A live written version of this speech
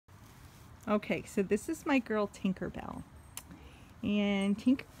Okay, so this is my girl TinkerBell. And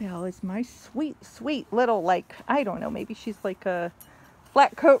TinkerBell is my sweet, sweet little, like, I don't know, maybe she's like a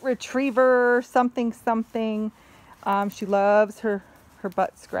flat coat retriever, something, something. She loves her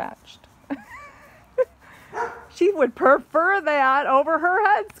butt scratched. She would prefer that over her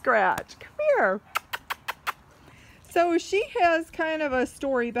head scratch. Come here. So she has kind of a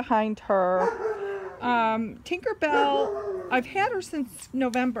story behind her. TinkerBell, I've had her since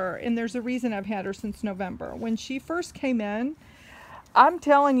November, and there's a reason I've had her since November. When she first came in, I'm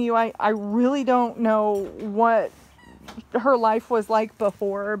telling you, I really don't know what her life was like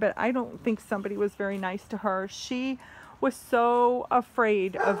before, but I don't think somebody was very nice to her. She was so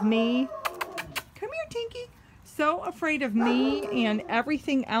afraid of me. Come here, Tinky. So afraid of me and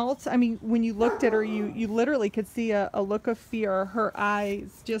everything else. I mean, when you looked at her, you literally could see a look of fear. Her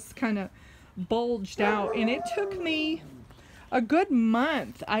eyes just kind of bulged out, and it took me a good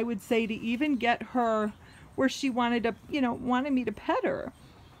month, I would say, to even get her where she wanted to, wanted me to pet her.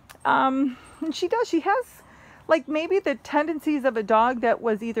 And she does. She has like maybe the tendencies of a dog that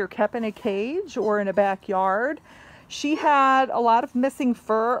was either kept in a cage or in a backyard. She had a lot of missing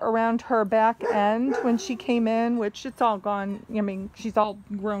fur around her back end when she came in, which it's all gone. I mean, she's all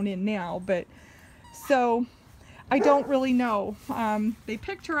grown in now, but so I don't really know. They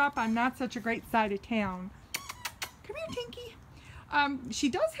picked her up on not such a great side of town. Come here, Tinky. She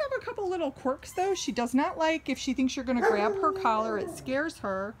does have a couple little quirks though. She does not like if she thinks you're going to grab her collar. It scares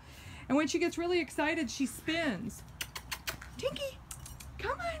her. And when she gets really excited, she spins. Tinky,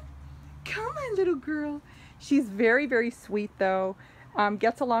 come on. Come on, little girl. She's very, very sweet though.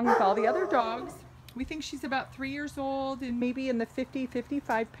 Gets along with all the other dogs. We think she's about 3 years old and maybe in the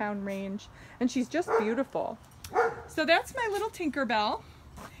 50-55 pound range. And she's just beautiful. So that's my little TinkerBell.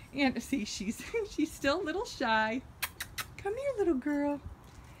 And see, she's still a little shy. Come here, little girl.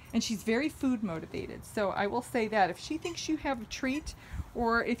 And she's very food motivated. So I will say that if she thinks you have a treat,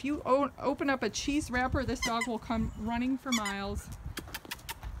 or if you open up a cheese wrapper, this dog will come running for miles.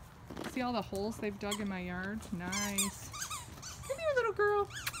 See all the holes they've dug in my yard? Nice. Come here, little girl.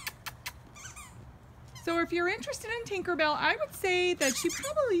 So if you're interested in TinkerBell, I would say that she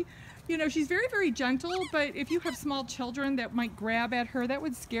probably, she's very, very gentle, but if you have small children that might grab at her, that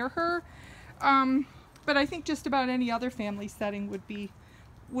would scare her. But I think just about any other family setting would be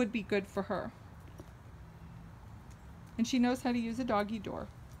good for her. And she knows how to use a doggy door.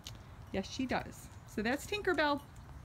 Yes, she does. So that's TinkerBell.